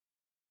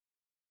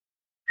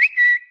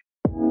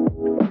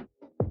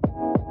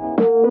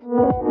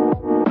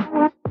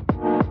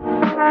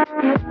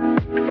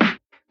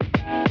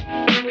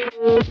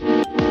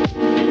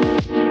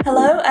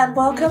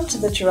welcome to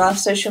the Giraffe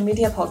Social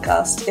Media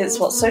Podcast. It's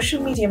what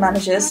social media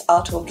managers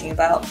are talking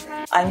about.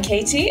 I'm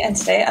Katie, and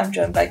today I'm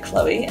joined by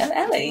Chloe and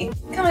Ellie.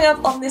 Coming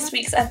up on this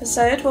week's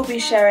episode, we'll be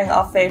sharing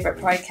our favourite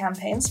Pride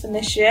campaigns from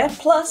this year,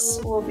 plus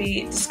we'll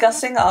be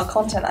discussing our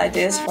content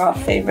ideas for our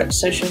favourite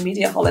social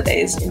media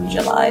holidays in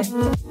July.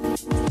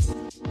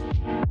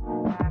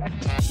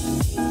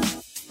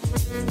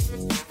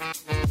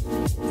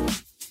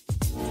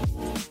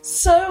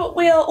 So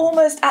we are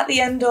almost at the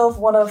end of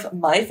one of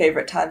my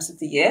favourite times of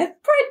the year,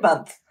 Pride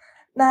Month.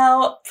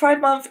 Now,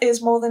 Pride Month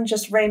is more than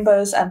just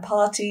rainbows and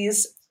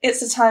parties.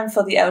 It's a time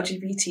for the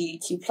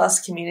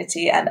LGBTQ+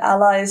 community and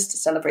allies to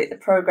celebrate the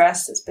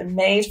progress that's been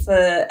made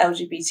for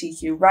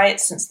LGBTQ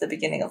rights since the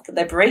beginning of the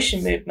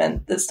liberation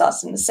movement that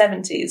starts in the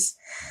 70s.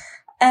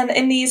 And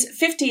in these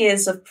 50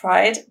 years of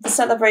Pride, the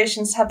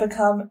celebrations have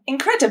become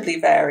incredibly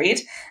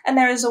varied, and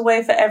there is a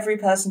way for every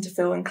person to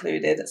feel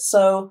included.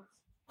 So,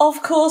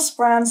 of course,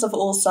 brands of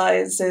all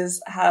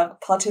sizes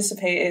have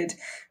participated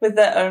with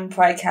their own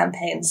Pride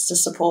campaigns to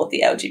support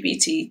the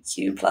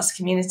LGBTQ+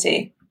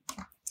 community.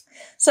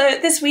 So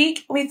this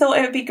week, we thought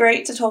it would be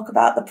great to talk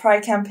about the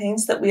Pride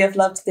campaigns that we have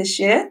loved this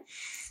year.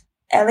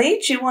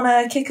 Ellie, do you want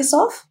to kick us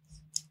off?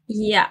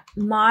 Yeah,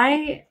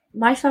 my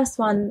first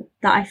one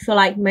that I feel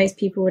like most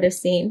people would have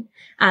seen,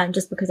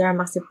 just because they're a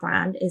massive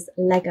brand, is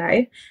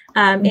Lego.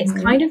 It's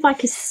kind of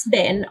like a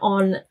spin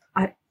on...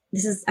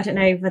 I don't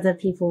know whether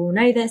people will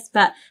know this,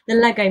 but the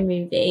Lego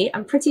movie,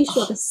 I'm pretty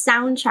sure the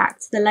soundtrack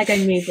to the Lego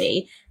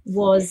movie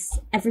was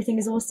Everything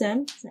is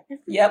Awesome.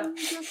 Yep.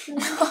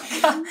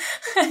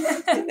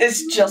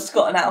 It's just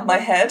gotten out of my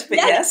head, but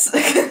yes.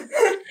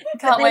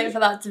 Can't wait for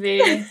that to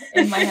be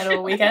in my head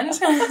all weekend.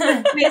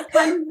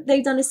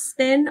 They've done a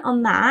spin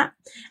on that,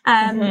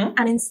 and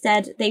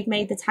instead they've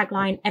made the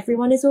tagline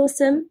 "Everyone is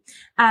awesome,"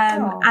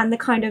 and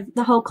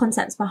the whole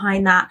concept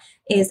behind that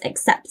is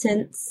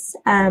acceptance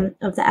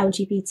of the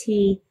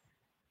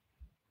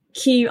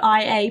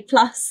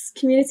LGBTQIA+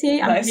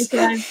 community. Nice.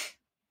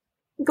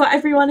 I've got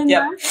everyone in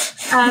there.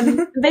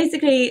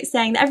 Basically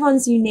saying that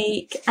everyone's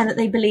unique and that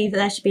they believe that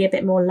there should be a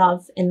bit more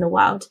love in the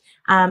world,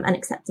 and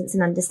acceptance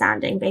and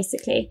understanding,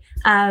 basically.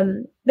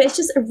 But it's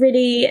just a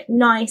really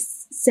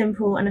nice,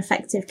 simple and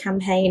effective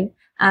campaign.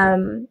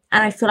 And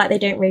I feel like they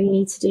don't really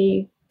need to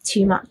do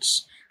too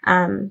much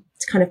to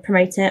kind of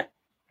promote it,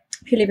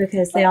 purely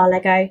because they are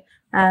Lego.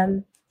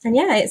 And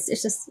yeah, it's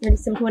just really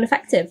simple and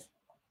effective.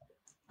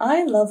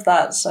 I love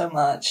that so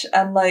much.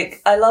 And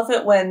I love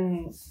it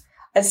when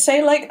I'd say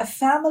a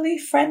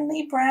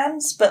family-friendly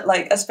brands, but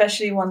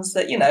especially ones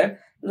that,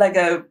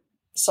 Lego,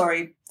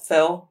 sorry,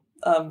 Phil,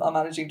 our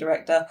managing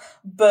director,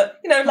 but,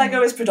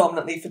 Lego is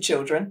predominantly for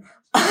children.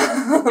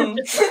 And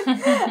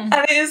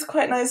it is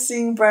quite nice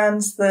seeing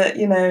brands that,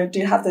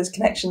 do have those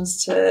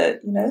connections to,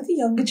 the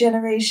younger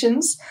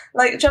generations,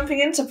 jumping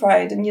into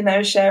Pride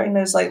and, sharing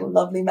those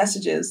lovely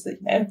messages that,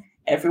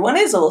 everyone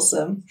is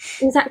awesome.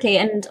 Exactly.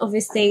 And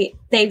obviously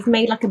they've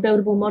made a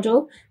buildable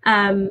model,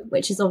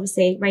 which is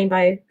obviously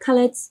rainbow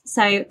coloured.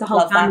 So the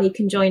whole family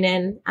can join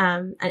in.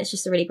 And it's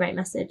just a really great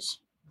message.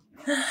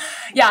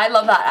 Yeah, I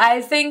love that. I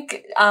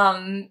think,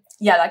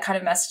 that kind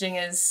of messaging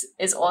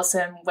is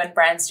awesome when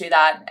brands do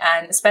that.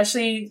 And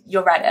especially,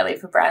 you're right, Ellie,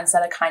 for brands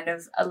that are kind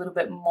of a little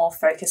bit more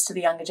focused to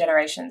the younger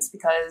generations,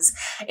 because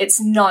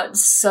it's not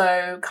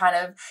so kind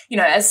of,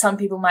 as some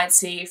people might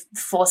see,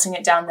 forcing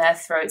it down their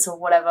throats or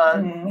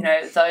whatever,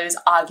 those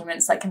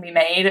arguments that can be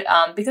made,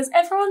 because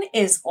everyone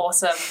is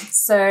awesome.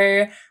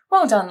 So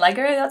well done,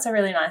 Lego. That's a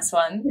really nice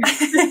one.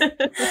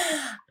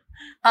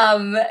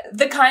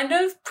 The kind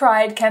of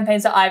Pride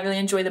campaigns that I really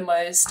enjoy the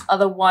most are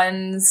the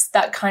ones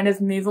that kind of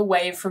move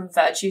away from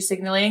virtue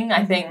signaling.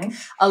 I think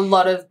a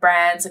lot of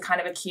brands are kind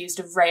of accused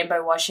of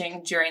rainbow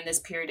washing during this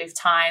period of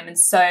time. And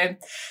so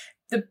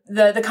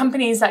the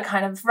companies that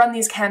kind of run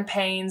these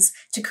campaigns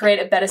to create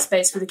a better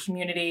space for the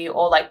community,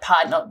 or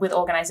partner with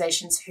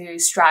organizations who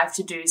strive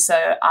to do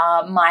so,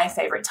 are my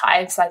favorite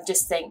types. I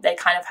just think they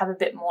kind of have a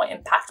bit more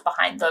impact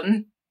behind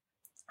them.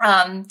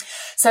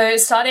 So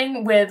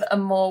starting with a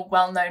more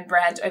well-known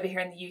brand over here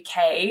in the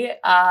UK,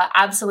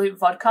 Absolut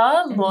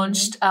Vodka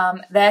launched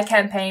their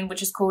campaign,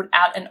 which is called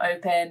Out and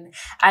Open.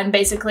 And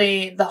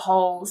basically the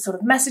whole sort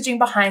of messaging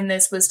behind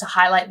this was to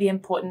highlight the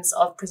importance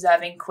of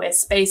preserving queer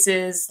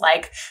spaces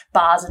like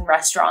bars and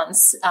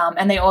restaurants.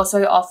 And they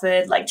also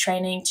offered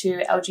training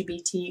to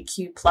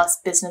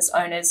LGBTQ+ business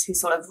owners who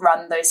sort of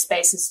run those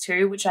spaces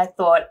too, which I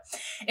thought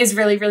is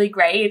really, really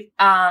great.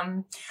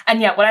 And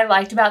yeah, what I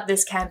liked about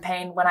this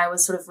campaign when I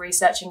was sort of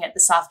researching it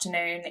this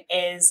afternoon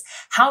is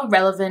how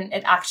relevant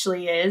it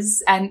actually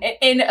is, and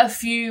in a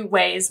few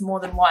ways,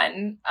 more than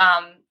one.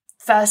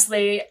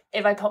 Firstly,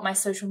 if I put my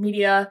social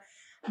media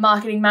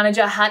marketing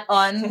manager hat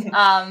on,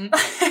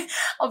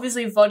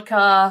 obviously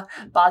vodka,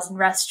 bars and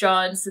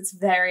restaurants, it's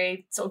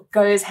very sort of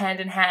goes hand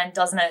in hand,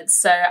 doesn't it?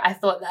 So I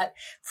thought that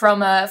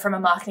from a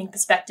marketing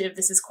perspective,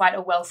 this is quite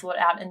a well thought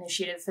out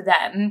initiative for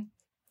them.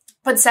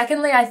 But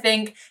secondly, I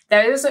think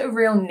there is a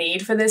real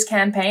need for this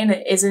campaign.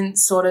 It isn't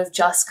sort of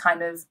just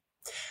kind of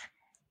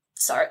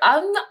sorry,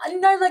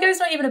 no, Lego's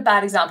not even a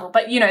bad example,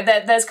 but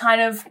there's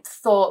kind of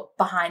thought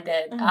behind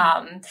it.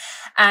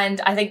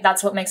 And I think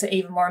that's what makes it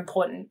even more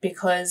important,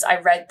 because I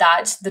read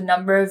that the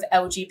number of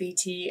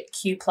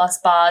LGBTQ plus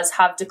bars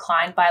have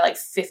declined by like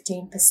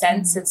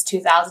 15% since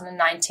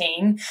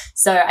 2019.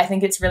 So I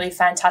think it's really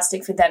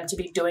fantastic for them to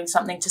be doing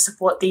something to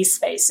support these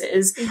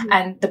spaces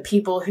and the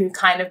people who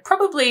kind of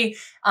probably,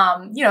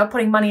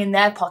 putting money in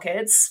their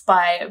pockets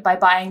by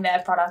buying their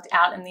product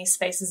out in these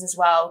spaces as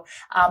well.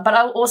 But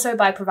also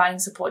by providing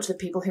support to the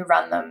people who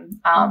run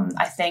them.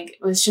 I think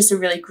it was just a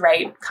really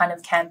great kind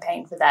of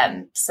campaign for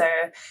them. So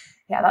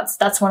yeah,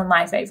 that's one of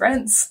my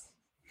favorites.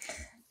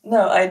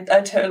 No, I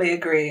totally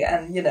agree.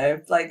 And,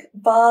 like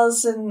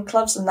bars and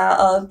clubs and that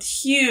are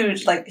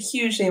huge, like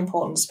hugely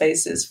important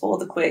spaces for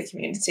the queer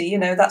community.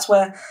 That's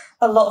where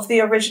a lot of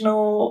the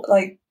original,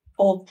 like,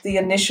 or the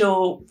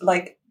initial,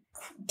 like,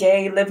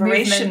 gay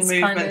liberation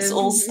movements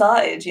all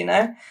started,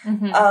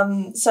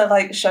 so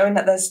like showing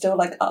that they're still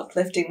like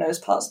uplifting those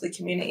parts of the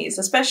communities,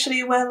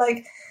 especially where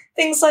like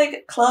things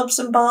like clubs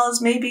and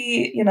bars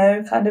maybe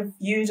kind of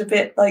viewed a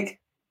bit like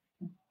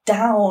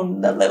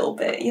down a little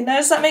bit,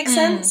 does that make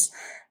sense?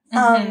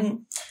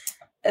 And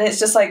it's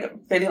just like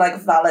really like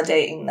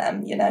validating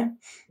them,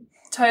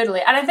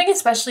 Totally. And I think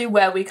especially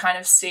where we kind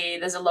of see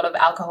there's a lot of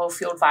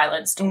alcohol-fueled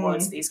violence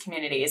towards these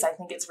communities, I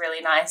think it's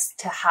really nice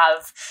to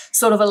have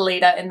sort of a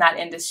leader in that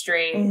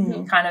industry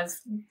who kind of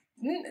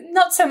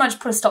not so much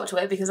put a stop to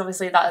it, because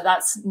obviously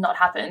that's not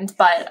happened,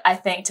 but I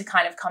think to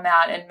kind of come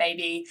out and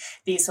maybe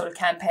these sort of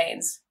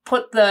campaigns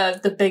put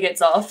the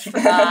bigots off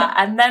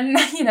and then,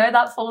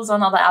 that falls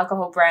on other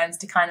alcohol brands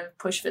to kind of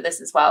push for this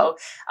as well.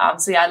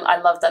 So yeah, I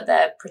love that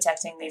they're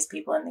protecting these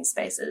people in these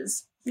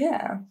spaces.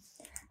 Yeah.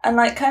 And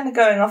like kind of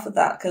going off of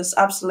that, because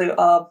Absolut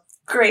are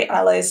great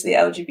allies to the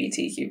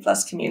LGBTQ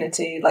plus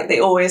community. Like they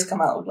always come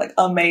out with like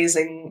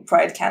amazing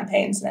pride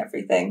campaigns and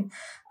everything.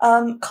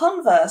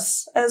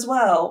 Converse as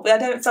well. I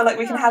don't feel like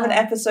we can have an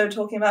episode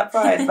talking about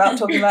pride without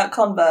talking about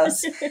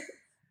Converse.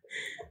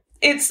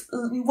 It's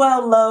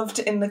well loved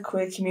in the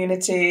queer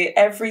community.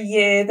 Every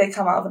year they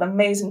come out with an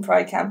amazing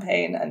pride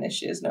campaign, and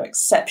this year is no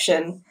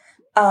exception.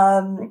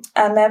 And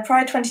their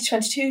Pride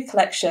 2022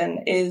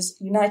 collection is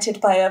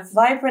united by a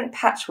vibrant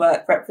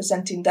patchwork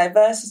representing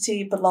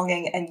diversity,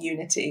 belonging, and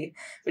unity,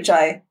 which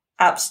I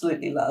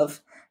absolutely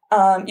love.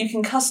 You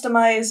can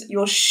customize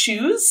your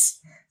shoes.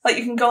 Like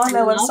you can go on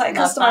their website and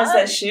customize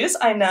their shoes.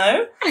 I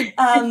know.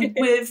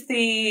 With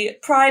the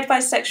Pride,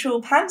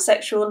 bisexual,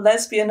 pansexual,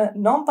 lesbian,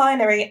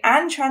 non-binary,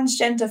 and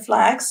transgender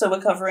flags. So we're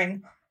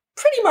covering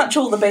pretty much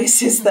all the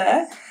bases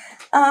there.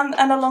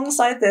 And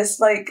alongside this,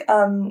 like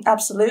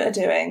Absolut are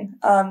doing,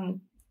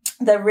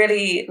 they're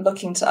really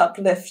looking to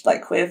uplift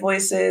like queer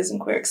voices and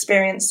queer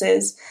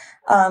experiences.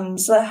 So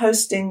they're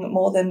hosting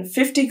more than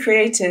 50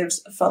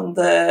 creatives from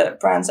the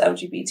brand's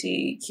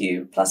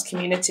LGBTQ plus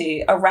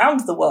community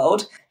around the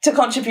world to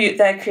contribute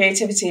their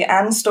creativity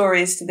and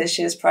stories to this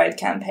year's Pride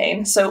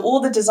campaign. So all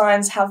the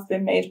designs have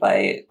been made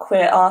by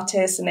queer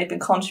artists and they've been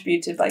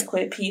contributed by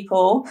queer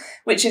people,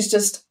 which is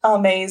just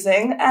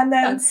amazing. And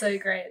then that's so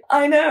great.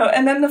 I know.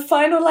 And then the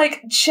final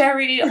like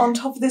cherry on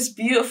top of this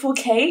beautiful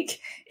cake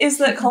is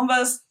that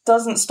Converse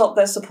doesn't stop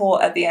their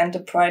support at the end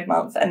of Pride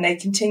Month, and they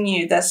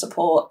continue their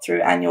support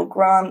through annual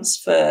grants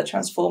for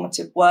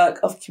transformative work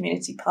of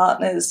community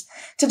partners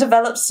to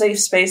develop safe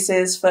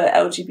spaces for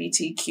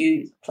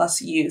LGBTQ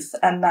plus youth.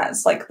 And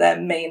that's like their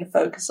main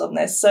focus on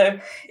this. So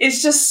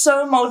it's just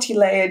so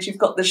multi-layered. You've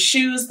got the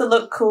shoes that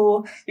look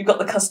cool, you've got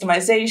the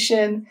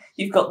customization,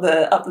 you've got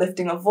the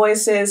uplifting of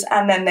voices,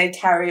 and then they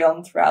carry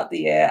on throughout the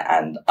year.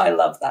 And I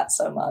love that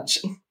so much.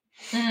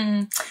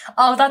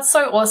 Oh, that's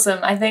so awesome.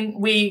 I think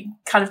we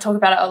kind of talk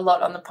about it a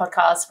lot on the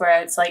podcast, where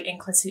it's like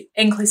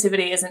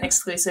inclusivity isn't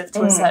exclusive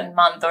to a certain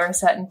month or a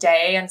certain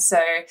day. And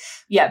so,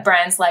 yeah,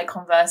 brands like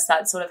Converse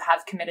that sort of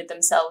have committed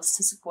themselves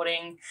to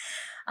supporting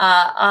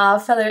our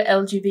fellow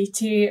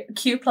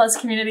LGBTQ plus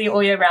community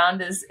all year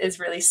round is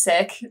really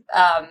sick.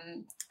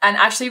 And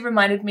actually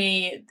reminded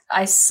me,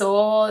 I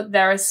saw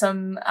there are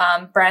some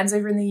brands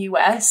over in the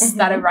US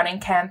that are running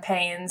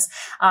campaigns,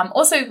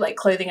 also like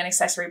clothing and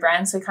accessory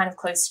brands, so kind of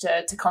close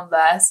to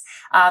Converse,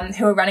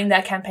 who are running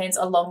their campaigns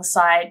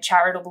alongside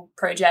charitable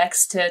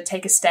projects to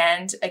take a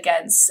stand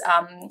against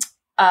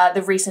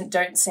the recent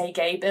Don't Say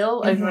Gay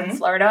bill over in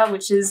Florida,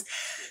 which has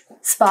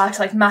sparked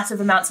like massive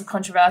amounts of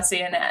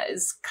controversy and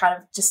is kind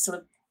of just sort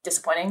of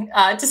disappointing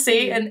to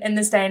see in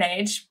this day and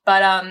age.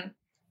 But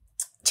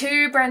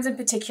two brands in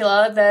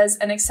particular, there's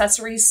an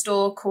accessory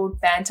store called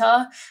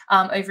Banter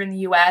over in the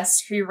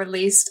US who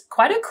released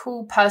quite a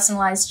cool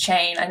personalized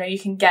chain. I know you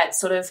can get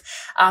sort of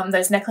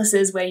those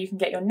necklaces where you can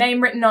get your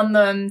name written on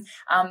them.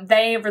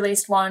 They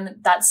released one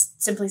that's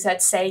simply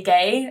said "Say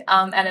Gay,"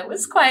 and it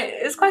was quite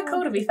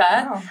cool, to be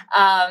fair.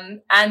 Wow.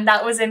 And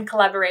that was in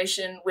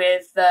collaboration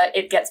with the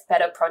It Gets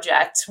Better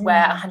project,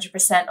 where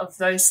 100% of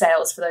those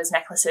sales for those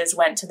necklaces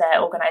went to their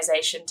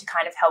organization to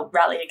kind of help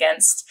rally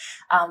against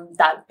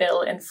that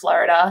bill in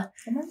Florida.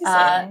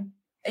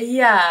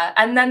 Yeah,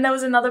 and then there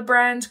was another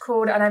brand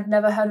called, and I've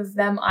never heard of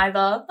them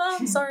either. Oh,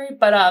 I'm sorry,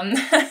 but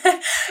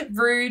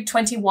Rue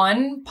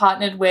 21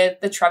 partnered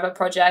with the Trevor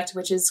Project,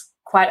 which is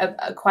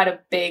quite a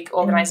big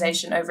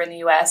organization over in the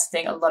US. I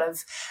think a lot of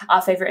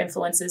our favorite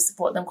influencers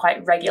support them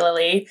quite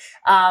regularly.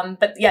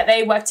 But yeah,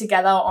 they worked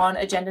together on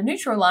a gender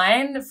neutral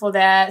line for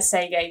their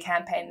Say Gay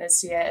campaign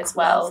this year as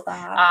well.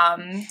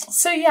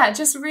 So yeah,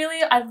 just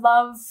really, I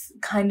love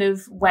kind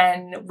of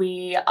when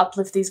we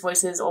uplift these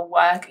voices or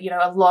work, you know,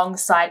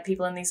 alongside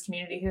people in these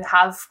community who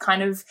have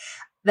kind of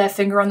their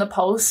finger on the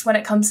pulse when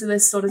it comes to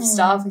this sort of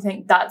stuff. I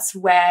think that's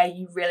where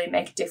you really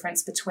make a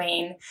difference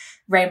between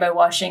rainbow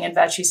washing and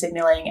virtue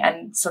signaling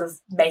and sort of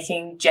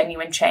making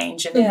genuine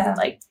change and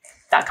like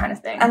that kind of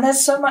thing. And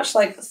there's so much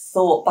like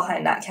thought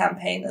behind that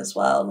campaign as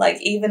well.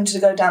 Like even to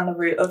go down the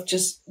route of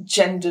just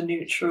gender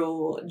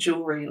neutral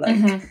jewelry,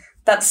 like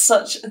that's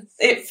such,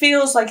 it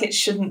feels like it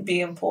shouldn't be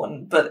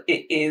important, but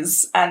it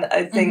is. And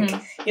I think,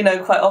 you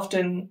know, quite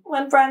often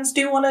when brands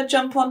do want to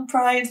jump on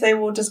Pride, they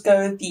will just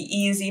go the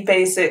easy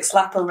basic,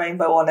 slap a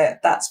rainbow on it.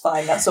 That's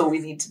fine. That's all we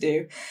need to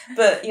do.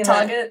 But, you know.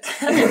 Target,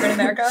 in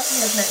America,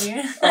 looking at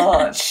you.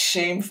 Oh, it's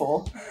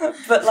shameful.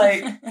 But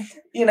like,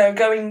 you know,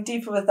 going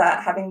deeper with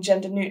that, having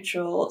gender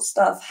neutral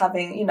stuff,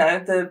 having, you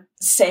know, the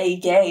Say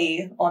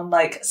Gay on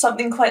like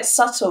something quite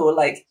subtle,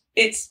 like,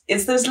 it's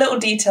those little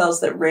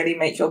details that really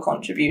make your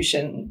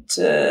contribution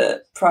to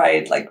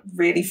Pride like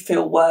really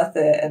feel worth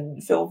it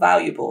and feel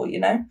valuable, you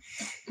know?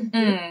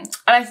 And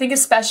I think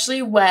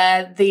especially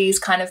where these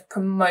kind of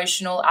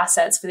promotional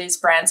assets for these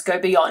brands go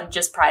beyond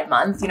just Pride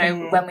Month, you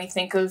know, when we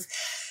think of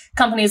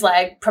companies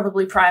like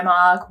probably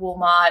Primark,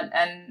 Walmart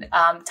and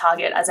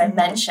Target, as I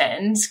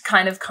mentioned,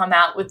 kind of come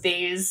out with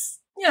these,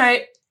 you know,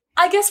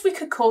 I guess we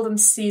could call them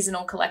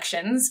seasonal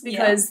collections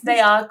because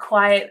they are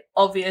quite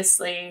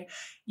obviously,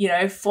 you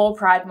know, for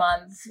Pride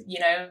Month, you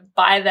know,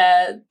 by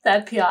their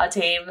PR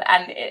team.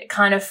 And it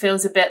kind of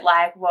feels a bit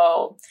like,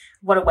 well,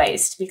 what a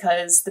waste,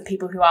 because the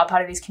people who are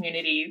part of this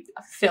community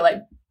feel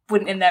like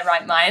wouldn't in their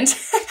right mind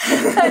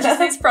purchase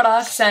these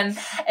products. And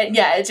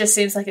it just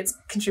seems like it's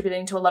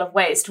contributing to a lot of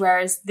waste.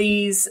 Whereas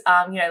these,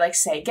 you know, like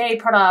Say Gay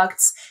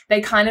products,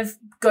 they kind of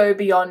go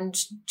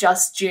beyond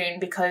just June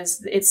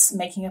because it's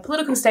making a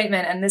political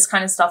statement and this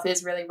kind of stuff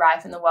is really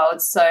rife in the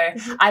world. So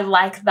I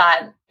like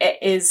that it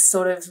is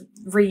sort of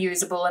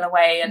reusable in a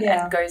way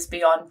and goes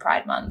beyond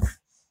Pride Month.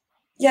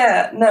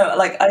 Yeah, no,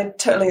 like I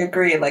totally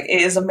agree. Like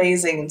it is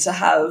amazing to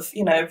have,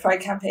 you know,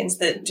 Pride campaigns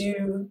that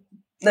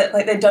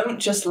like they don't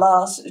just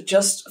last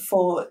just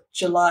for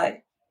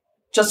July,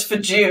 just for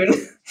June.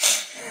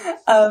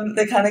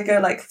 They kind of go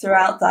like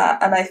throughout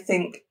that. And I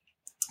think,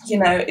 you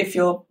know, if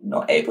you're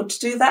not able to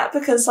do that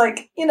because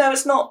like, you know,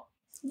 it's not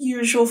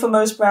usual for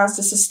most brands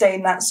to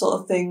sustain that sort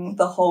of thing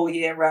the whole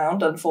year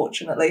round,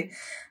 unfortunately.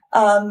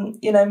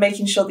 You know,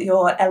 making sure that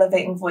you're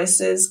elevating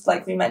voices,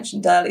 like we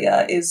mentioned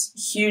earlier, is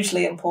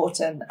hugely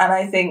important. And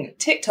I think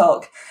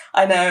TikTok,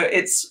 I know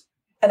it's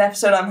an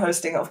episode I'm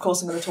hosting, of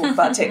course I'm going to talk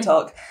about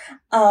TikTok.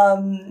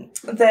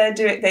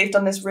 They've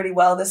done this really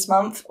well this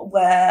month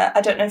where,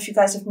 I don't know if you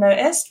guys have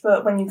noticed,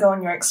 but when you go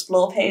on your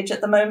explore page at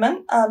the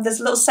moment, there's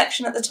a little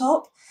section at the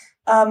top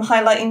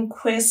highlighting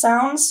queer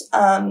sounds.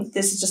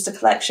 This is just a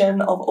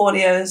collection of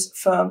audios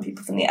from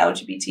people from the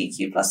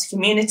LGBTQ plus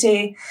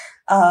community,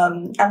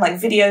 and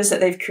like videos that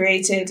they've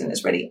created, and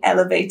it's really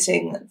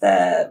elevating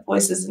their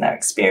voices and their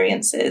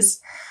experiences.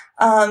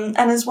 And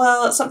as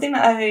well, something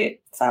that I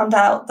found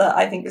out that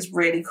I think is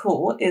really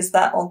cool is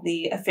that on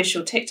the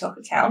official TikTok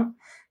account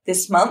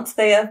this month,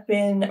 they have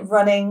been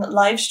running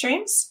live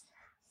streams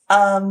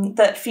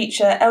that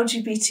feature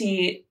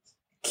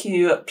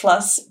LGBTQ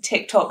plus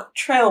TikTok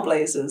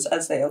trailblazers,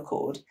 as they are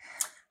called.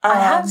 I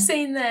have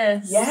seen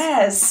this.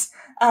 Yes.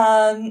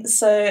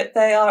 So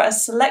they are a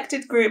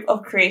selected group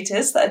of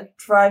creators that are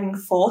driving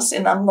force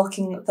in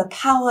unlocking the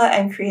power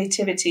and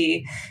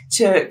creativity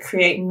to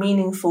create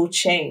meaningful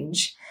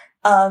change.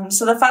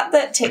 So the fact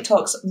that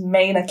TikTok's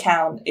main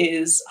account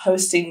is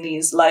hosting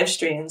these live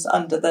streams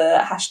under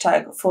the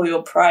hashtag For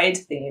Your Pride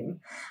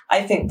theme,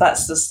 I think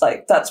that's just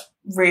like, that's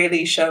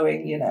really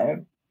showing, you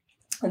know,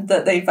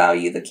 that they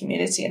value the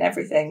community and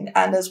everything.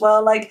 And as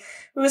well, like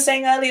we were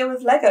saying earlier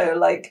with Lego,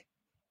 like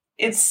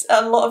it's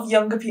a lot of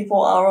younger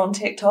people are on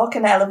TikTok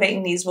and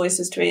elevating these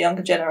voices to a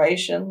younger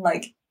generation.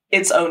 Like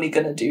it's only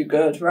going to do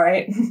good,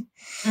 right?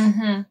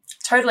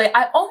 Totally.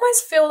 I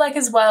almost feel like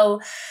as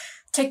well,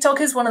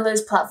 TikTok is one of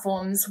those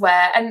platforms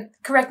where, and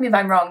correct me if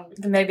I'm wrong,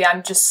 maybe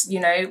I'm just, you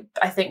know,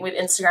 I think with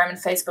Instagram and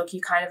Facebook,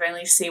 you kind of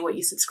only see what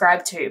you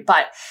subscribe to,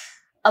 but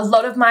a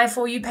lot of my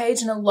For You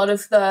page and a lot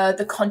of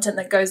the content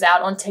that goes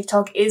out on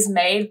TikTok is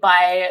made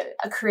by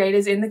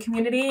creators in the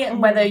community,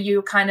 and whether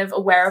you're kind of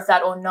aware of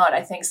that or not.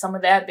 I think some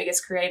of their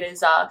biggest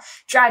creators are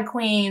drag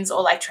queens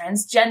or like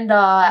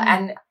transgender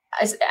and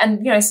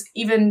you know,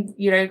 even,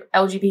 you know,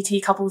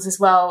 LGBT couples as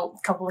well.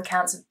 A couple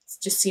accounts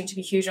just seem to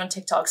be huge on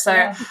TikTok.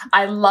 So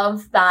I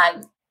love that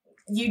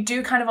you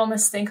do kind of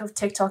almost think of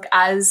TikTok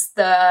as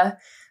the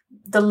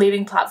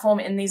leading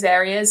platform in these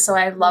areas. So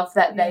I love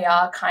that they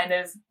are kind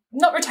of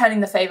not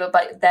returning the favor,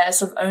 but they're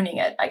sort of owning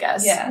it, I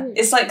guess. Yeah,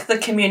 it's like the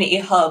community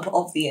hub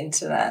of the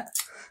internet.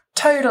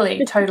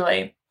 Totally.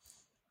 There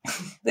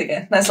you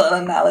go. Nice little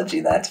analogy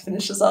there to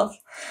finish us off.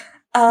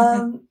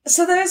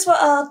 So those were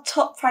our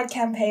top Pride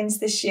campaigns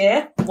this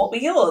year. What were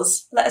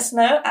yours? Let us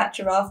know at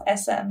Giraffe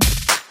SM.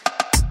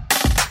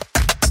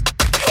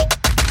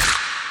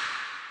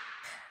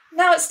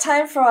 Now it's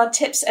time for our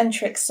tips and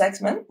tricks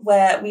segment,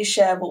 where we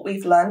share what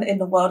we've learned in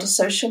the world of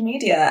social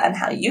media and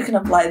how you can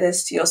apply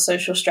this to your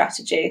social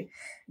strategy.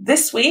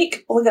 This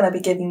week, we're going to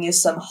be giving you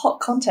some hot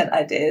content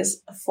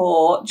ideas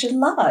for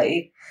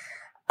July.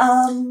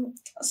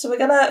 So we're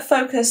going to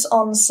focus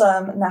on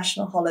some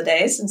national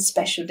holidays and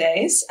special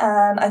days,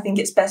 and I think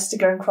it's best to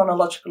go in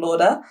chronological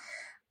order.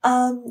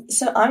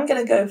 So I'm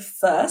going to go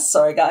first,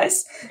 sorry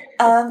guys,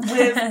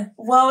 with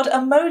World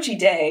Emoji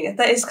Day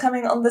that is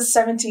coming on the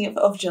 17th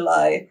of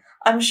July.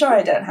 I'm sure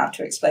I don't have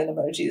to explain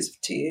emojis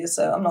to you,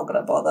 so I'm not going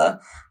to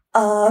bother.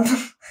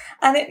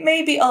 And it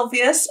may be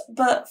obvious,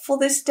 but for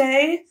this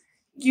day,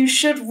 you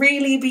should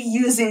really be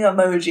using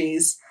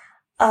emojis.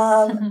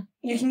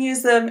 You can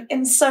use them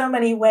in so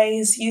many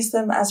ways. Use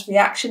them as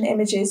reaction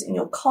images in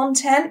your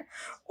content,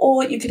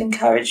 or you could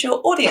encourage your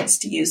audience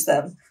to use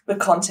them with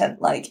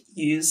content like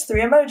use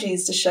 3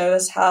 emojis to show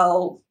us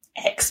how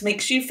X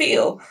makes you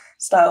feel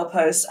style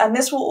posts. And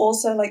this will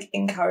also like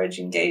encourage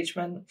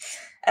engagement.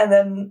 And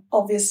then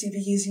obviously be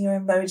using your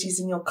emojis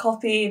in your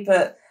copy,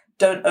 but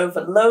don't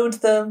overload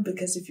them,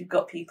 because if you've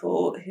got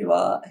people who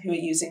are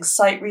using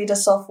sight reader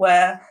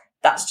software,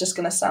 that's just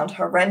going to sound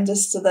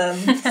horrendous to them.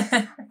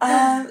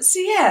 So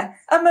yeah,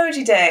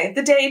 Emoji Day,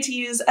 the day to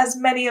use as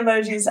many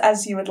emojis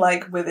as you would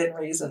like within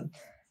reason.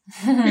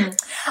 Do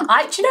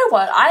you know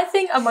what? I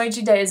think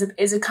Emoji Day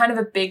is a kind of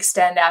a big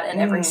standout in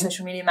every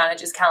social media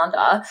manager's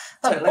calendar.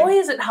 But Totally. boy,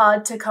 is it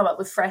hard to come up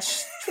with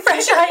fresh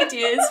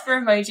ideas for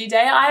Emoji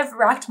Day. I've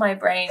racked my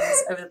brains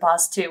over the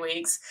past 2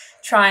 weeks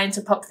trying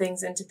to pop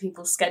things into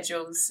people's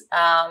schedules.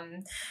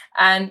 And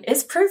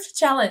it's proved a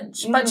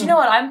challenge. But you know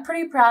what? I'm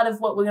pretty proud of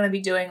what we're going to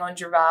be doing on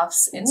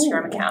Giraffe's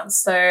Instagram accounts.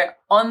 So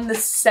on the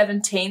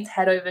 17th,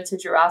 head over to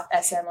Giraffe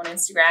SM on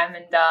Instagram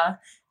and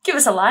give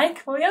us a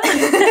like, will you?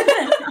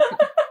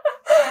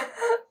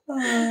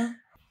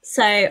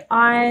 So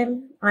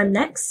I'm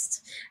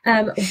next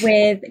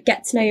with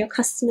Get to Know Your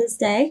Customers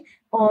Day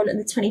on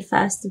the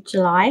 21st of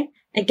July.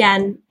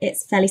 Again,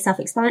 it's fairly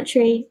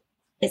self-explanatory.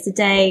 It's a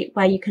day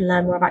where you can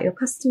learn more about your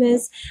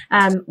customers,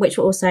 which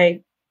will also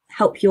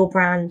help your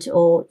brand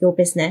or your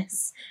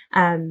business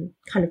kind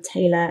of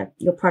tailor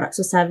your products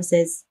or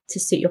services to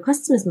suit your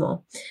customers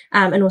more,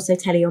 and also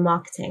tailor your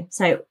marketing.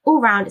 So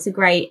all round, it's a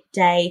great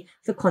day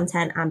for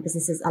content and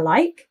businesses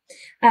alike.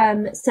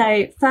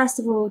 So first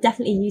of all,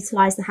 definitely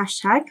utilize the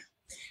hashtag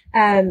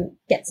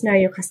Get to Know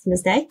Your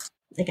Customers Day.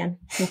 Again,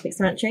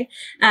 self-explanatory.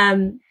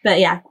 But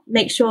yeah,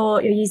 make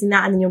sure you're using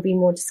that, and then you'll be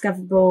more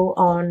discoverable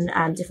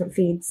on different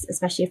feeds,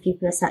 especially if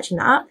people are searching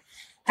that up.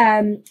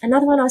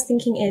 Another one I was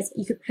thinking is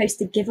you could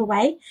post a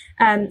giveaway.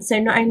 So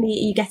not only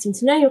are you getting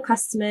to know your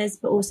customers,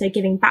 but also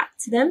giving back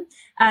to them.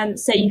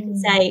 So you can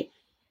say,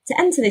 to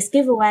enter this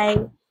giveaway,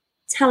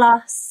 tell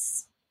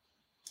us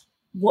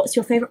what's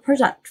your favorite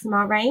product from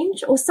our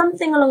range, or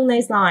something along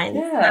those lines.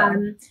 Yeah.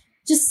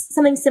 Just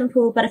something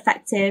simple but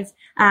effective,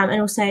 and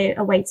also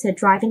a way to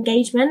drive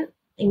engagement.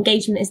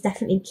 Engagement is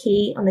definitely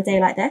key on a day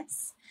like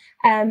this.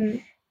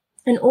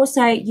 And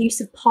also use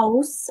of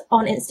polls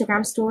on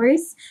Instagram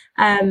stories.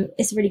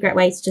 It's a really great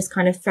way to just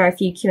kind of throw a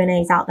few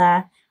Q&As out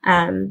there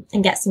and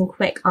get some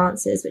quick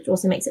answers, which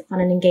also makes it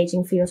fun and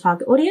engaging for your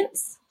target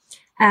audience.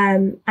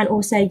 And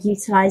also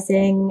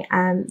utilizing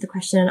the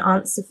question and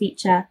answer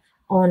feature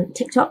on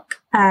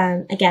TikTok.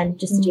 Again,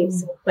 just to do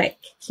some quick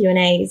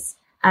Q&As,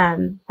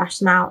 bash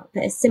them out.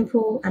 But it's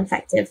simple and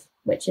effective,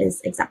 which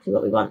is exactly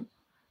what we want.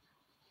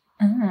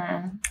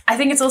 I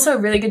think it's also a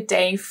really good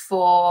day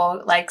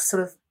for like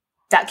sort of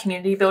that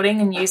community building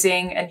and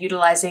using and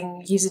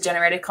utilizing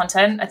user-generated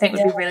content. I think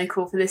would be really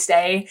cool for this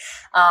day.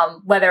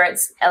 Whether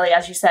it's, Ellie,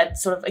 as you said,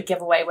 sort of a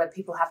giveaway where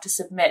people have to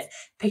submit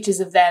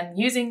pictures of them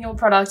using your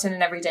product in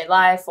an everyday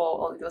life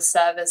or your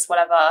service,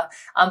 whatever.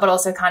 But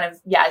also kind of,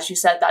 yeah, as you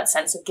said, that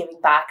sense of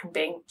giving back and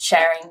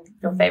sharing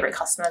your favorite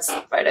customers'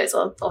 photos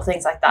or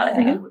things like that. I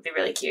think it would be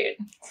really cute.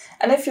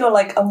 And if you're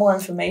like a more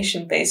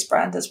information-based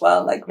brand as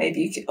well, like maybe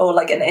you could, or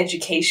like an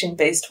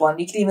education-based one,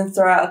 you could even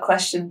throw out a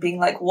question being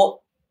like, what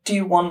do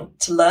you want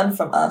to learn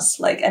from us?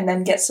 Like, and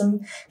then get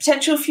some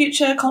potential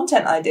future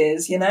content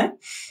ideas, you know?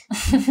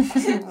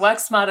 Work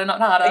smarter,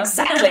 not harder.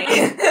 Exactly.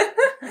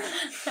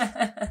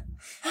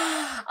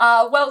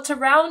 Well, to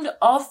round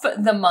off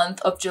the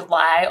month of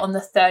July, on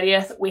the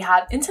 30th, we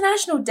have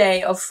International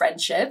Day of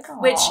Friendship,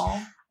 which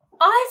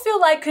I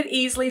feel like could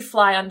easily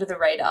fly under the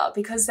radar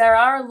because there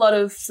are a lot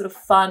of sort of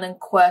fun and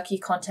quirky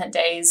content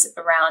days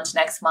around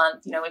next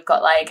month. You know, we've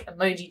got like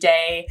Emoji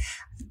Day.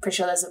 I'm pretty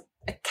sure there's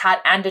a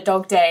cat and a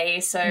dog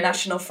day. So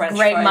National French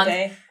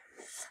Friday.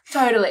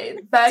 Totally.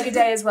 Burger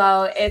Day as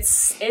well.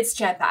 It's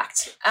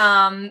jam-packed.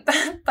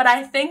 But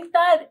I think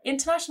that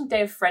International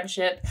Day of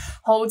Friendship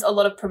holds a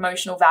lot of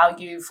promotional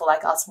value for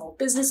like our small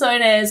business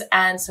owners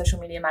and social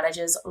media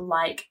managers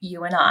like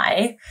you and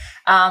I.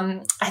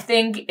 I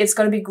think it's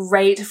going to be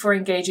great for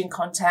engaging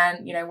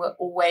content. You know, we're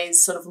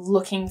always sort of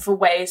looking for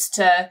ways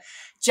to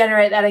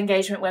generate that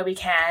engagement where we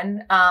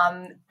can.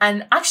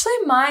 And actually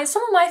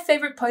some of my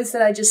favorite posts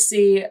that I just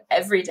see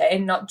every day,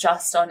 not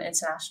just on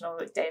International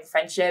Day of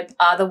Friendship,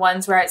 are the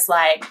ones where it's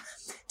like,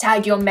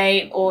 tag your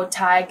mate or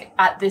tag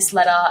at this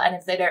letter, and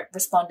if they don't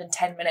respond in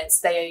 10 minutes,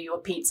 they owe you a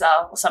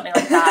pizza or something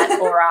like that.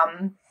 Or,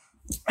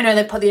 I know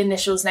they put the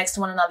initials next to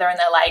one another and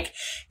they're like,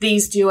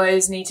 these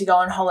duos need to go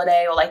on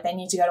holiday, or like they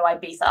need to go to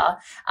Ibiza.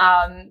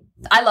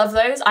 I love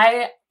those.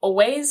 I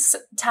always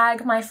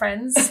tag my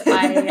friends.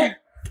 I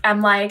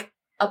am like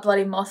a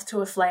bloody moth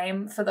to a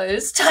flame for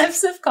those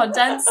types of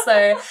content.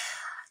 So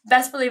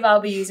best believe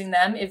I'll be using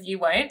them if you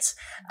won't.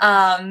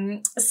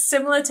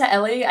 Similar to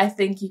Ellie, I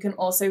think you can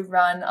also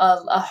run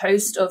a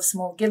host of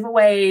small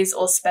giveaways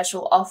or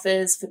special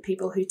offers for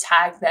people who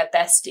tag their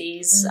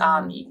besties.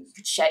 You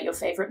could share your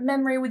favorite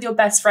memory with your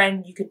best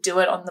friend. You could do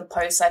it on the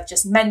posts I've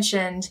just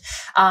mentioned.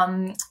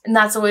 And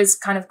that's always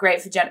kind of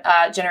great for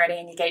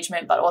generating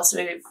engagement, but also,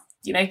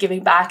 you know,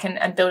 giving back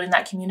and building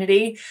that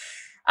community.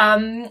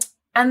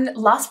 And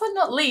last but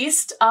not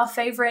least, our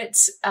favorite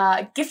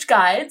gift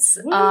guides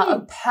are a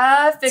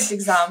perfect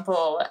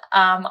example.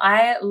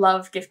 I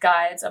love gift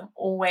guides. I'm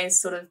always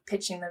sort of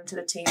pitching them to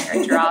the team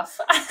here at Giraffe.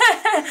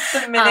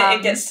 The minute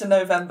it gets to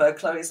November,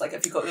 Chloe's like,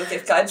 have you got your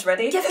gift guides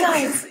ready? Gift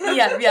guides!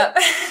 Yeah.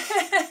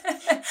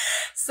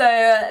 So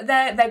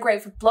they're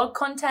great for blog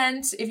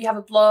content. If you have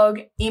a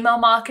blog, email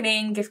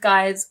marketing, gift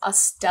guides are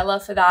stellar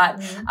for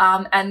that.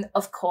 And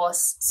of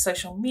course,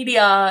 social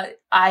media,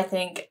 I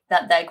think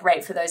that they're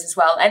great for those as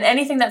well. And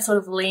anything that sort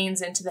of leans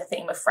into the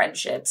theme of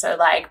friendship. So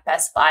like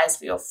best buys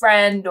for your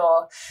friend,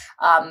 or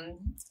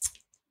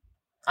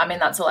I mean,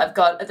 that's all I've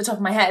got at the top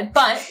of my head,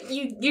 but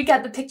you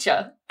get the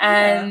picture.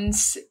 And,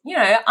 you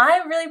know,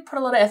 I really put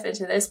a lot of effort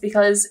into this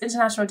because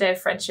International Day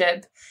of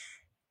Friendship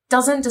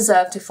doesn't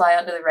deserve to fly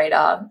under the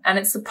radar. And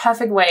it's the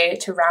perfect way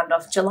to round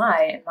off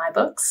July in my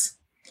books.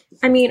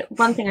 I mean,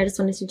 one thing I just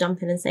wanted to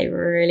jump in and say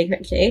really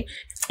quickly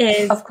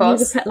is, of course,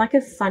 you could put like a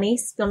funny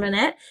spin on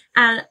it.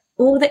 And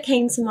all that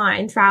came to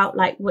mind throughout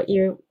like what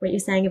you're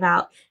saying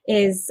about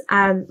is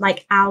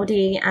like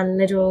Aldi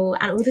and Lidl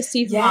and all the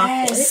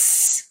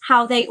supermarkets,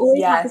 how they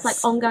always have this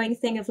like ongoing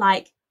thing of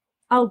like,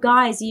 oh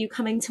guys, are you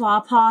coming to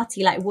our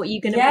party? Like, what are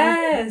you going to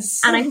bring?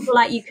 And I feel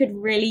like you could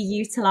really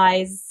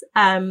utilize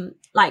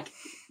like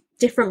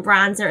different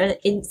brands that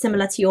are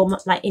similar to your,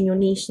 like in your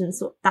niche and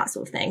that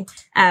sort of thing,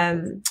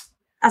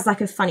 as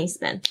like a funny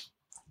spin.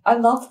 I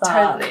love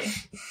that. Totally.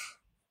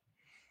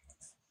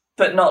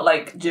 But not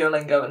like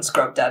Duolingo and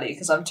Scrub Daddy,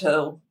 because I'm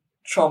too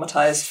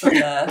traumatized from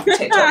their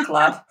TikTok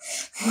collab.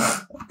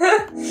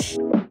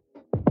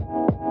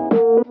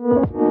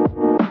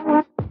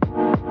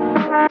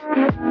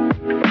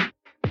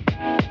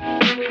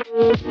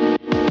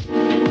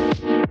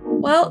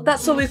 Well,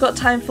 that's all we've got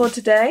time for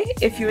today.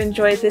 If you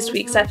enjoyed this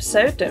week's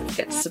episode, don't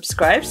forget to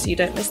subscribe so you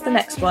don't miss the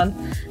next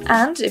one.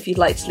 And if you'd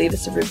like to leave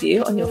us a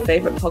review on your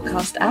favourite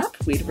podcast app,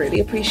 we'd really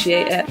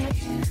appreciate it.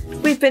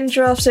 We've been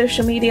Giraffe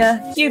Social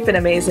Media, you've been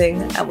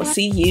amazing, and we'll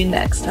see you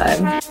next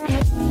time.